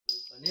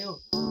video.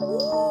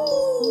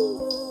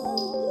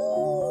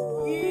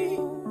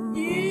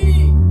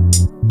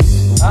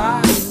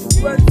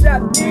 What's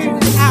up,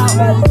 niggas?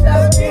 What's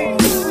up,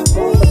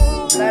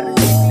 niggas? La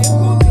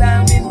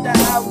Reciclegoodcklan in the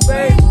house,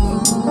 baby.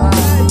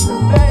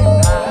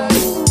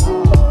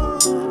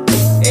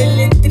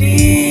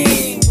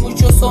 Electric,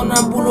 muchos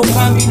sonámbulos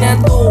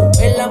caminando.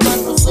 En la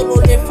mano solo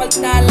le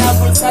falta la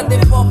bolsa de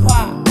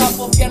fofa pa'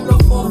 fofiar los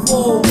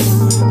fofos.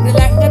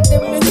 Relájate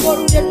mejor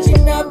y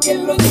achina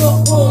bien los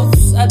ojos.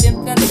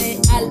 Adéntrate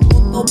al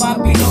mundo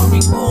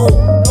babilónico.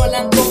 No al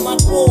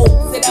antomaco,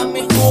 será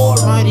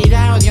mejor.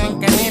 Morirá odio en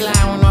canela,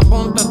 uno a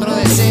punto, otro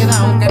de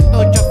seda. Un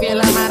cartucho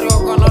fiel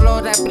amargo con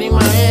olor a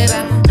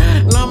primavera.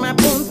 No me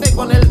apunte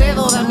con el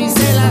dedo,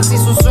 damisela. Si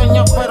sus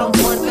sueños fueron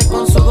fuertes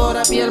con sudor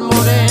a piel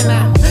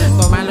morena.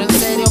 Tómalo en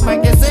serio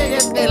pa' que se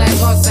te la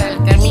cosa.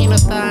 El camino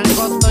está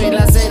angosto y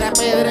la acera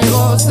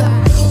pedregosa.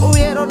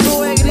 Hubieron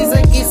nubes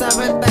grises quizás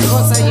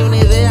ventajosas y una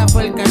idea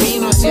fue el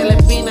camino hacia la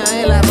espina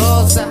de la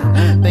rosa.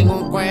 Tengo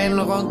un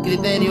cuaderno con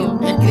criterio,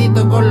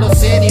 escrito con lo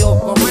serio,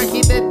 con magia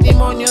y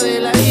testimonio de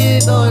la vida y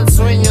todo el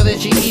sueño de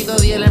chiquito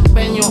di el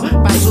empeño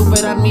para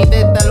superar mi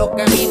teta, los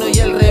caminos y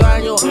el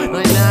rebaño. No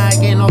hay nada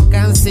que nos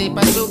canse,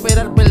 para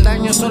superar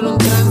peldaños solo un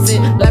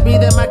trance. La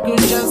vida es más que un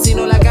chance y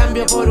no la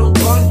cambio por un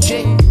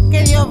conche.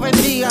 Que Dios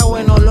bendiga,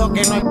 bueno, lo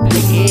que no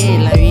expliqué.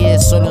 La vida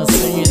es solo un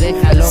sueño y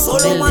déjalo con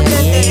solo el de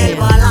mantente en el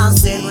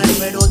balance. No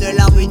espero de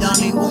la vida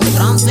ningún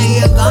trance y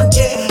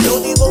enganche. Lo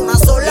digo una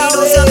sola vez y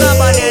no se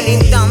acaba en el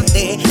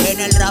instante. En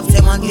el rap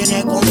se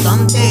mantiene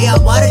constante y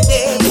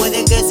aparte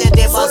puede que se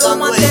esté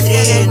pasando el tren.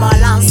 En el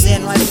balance.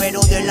 No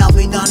espero de la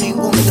vida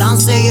ningún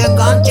trance y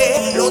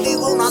enganche. Lo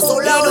digo una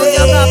sola vez y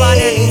no se acaba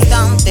en el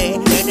instante.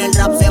 En el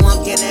rap se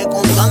mantiene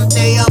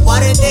constante y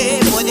aparte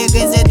puede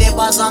que se esté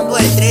pasando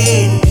el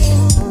tren.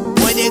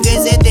 Puede que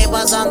se esté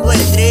pasando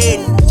el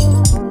tren.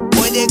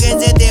 Puede que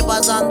se esté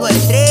pasando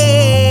el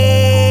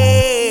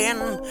tren.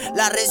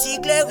 La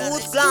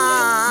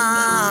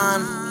Reciclegoodcklan.